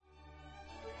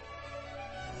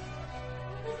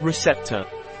Receptor.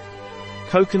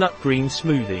 Coconut green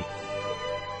smoothie.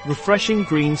 Refreshing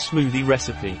green smoothie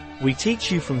recipe. We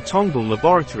teach you from Tongal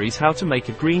Laboratories how to make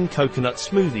a green coconut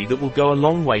smoothie that will go a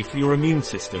long way for your immune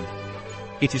system.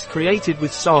 It is created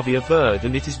with salvia verde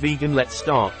and it is vegan. Let's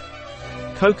start.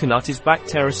 Coconut is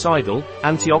bactericidal,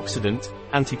 antioxidant,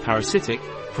 antiparasitic,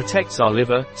 protects our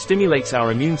liver, stimulates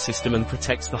our immune system and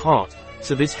protects the heart.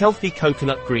 So this healthy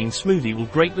coconut green smoothie will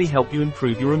greatly help you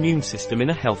improve your immune system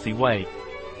in a healthy way.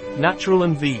 Natural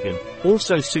and vegan.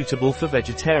 Also suitable for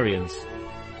vegetarians.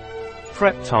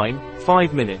 Prep time,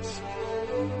 5 minutes.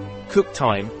 Cook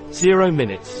time, 0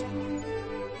 minutes.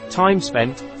 Time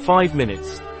spent, 5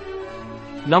 minutes.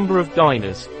 Number of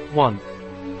diners, 1.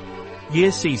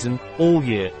 Year season, all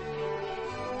year.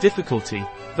 Difficulty,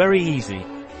 very easy.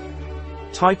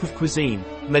 Type of cuisine,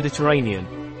 Mediterranean.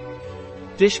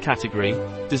 Dish category,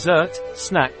 dessert,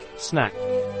 snack.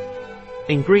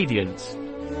 Ingredients.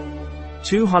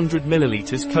 200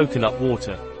 ml coconut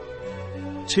water.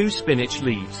 2 spinach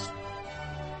leaves.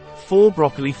 4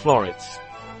 broccoli florets.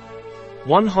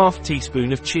 1/2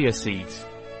 teaspoon of chia seeds.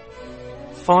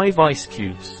 5 ice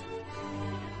cubes.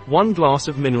 1 glass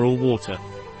of mineral water.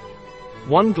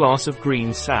 1 glass of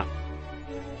green sap.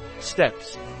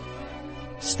 Steps.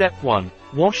 Step 1.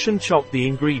 Wash and chop the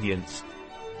ingredients.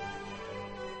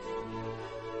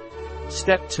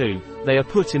 Step 2. They are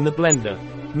put in the blender.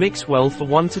 Mix well for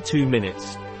 1 to 2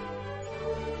 minutes.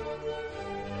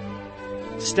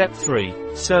 Step 3.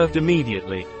 Served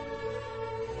immediately.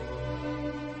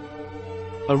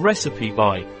 A recipe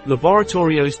by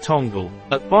Laboratorios Tongal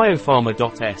at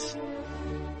biopharma.s.